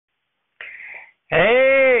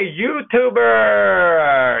Hey,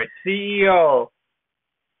 YouTuber CEO.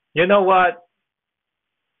 You know what?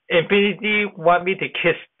 Infinity want me to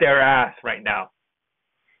kiss their ass right now.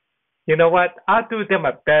 You know what? I'll do them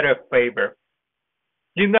a better favor.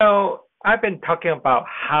 I've been talking about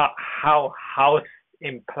how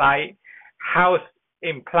imply house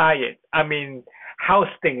imply it. I mean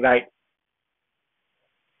housing like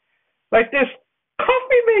this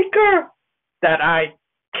coffee maker that I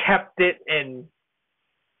kept it in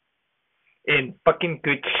fucking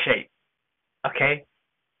good shape. Okay?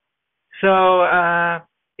 So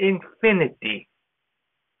Infinity,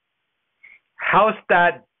 how's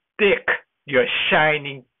that dick you're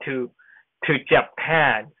shining to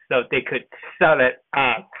Japan so they could sell it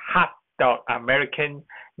as hot dog, American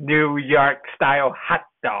New York style hot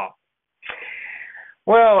dog?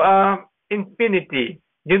 Well, Infinity,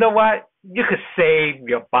 you know what? You could save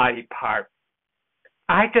your body part.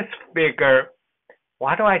 I just figure,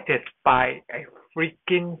 why don't I just buy a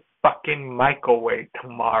freaking fucking microwave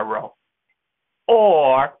tomorrow?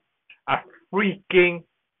 Or a freaking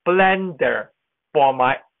blender for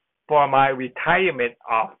my retirement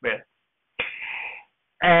office.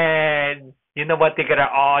 And you know what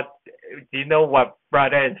you know what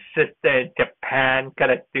brother and sister in Japan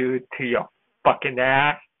gonna do to your fucking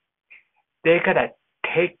ass? They're gonna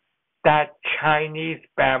take that Chinese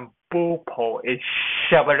bamboo pole and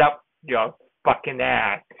shove it up your fucking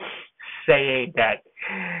ass, saying that,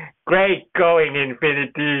 great going,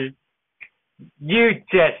 Infinity. You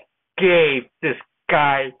just gave this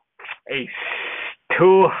guy a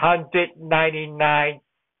 $299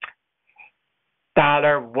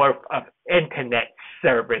 worth of internet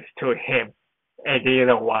service to him. And do you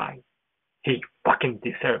know why? He fucking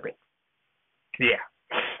deserved it. Yeah.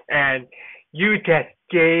 And you just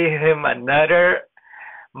gave him another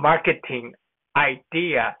marketing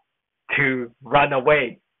idea to run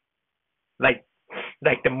away. Like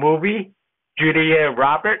the movie Julia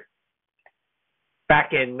Roberts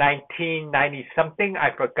back in 1990 something,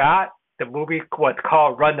 I forgot. The movie was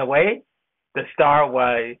called Runaway. The star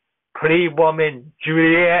was pretty woman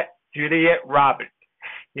Juliet Roberts.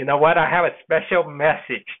 You know what? I have a special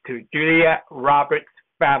message to Juliet Roberts'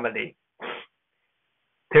 family.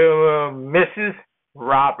 To Mrs.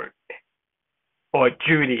 Roberts or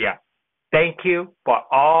Julia, thank you for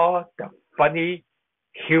all the funny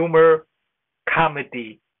humor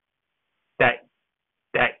comedy that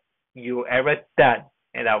you ever done,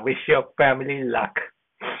 and I wish your family luck.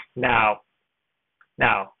 Now,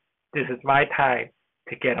 this is my time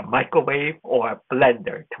to get a microwave or a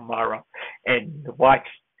blender tomorrow and watch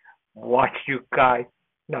you guys.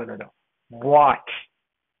 No. Watch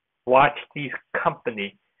these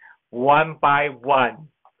companies one by one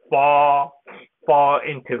fall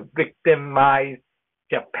into victimized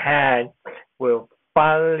Japan will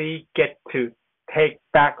finally get to take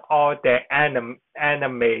back all their anime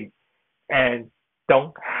and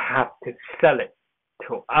don't have to sell it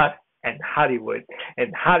to us and Hollywood.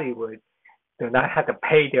 And Hollywood do not have to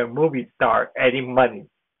pay their movie star any money.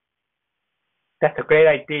 That's a great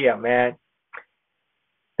idea, man.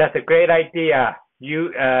 That's a great idea.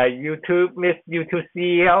 Miss YouTube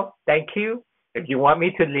CEO, thank you. If you want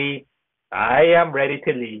me to leave, I am ready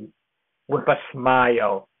to leave with a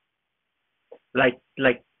smile, like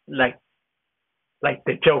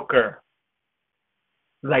the Joker,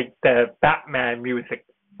 like the Batman music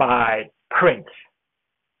by Prince.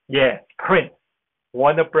 Yes, Prince.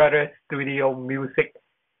 Warner Brothers Studio Music.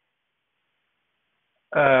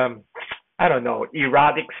 I don't know.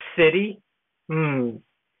 Erotic City.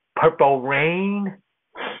 Purple Rain.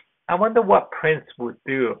 I wonder what Prince would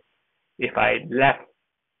do if I left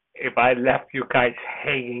you guys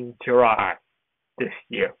hanging dry this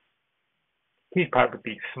year. He'd probably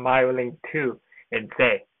be smiling too and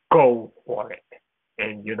say, "Go for it."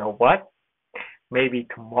 And you know what? Maybe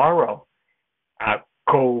tomorrow I'll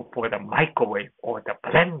go for the microwave or the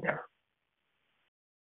blender.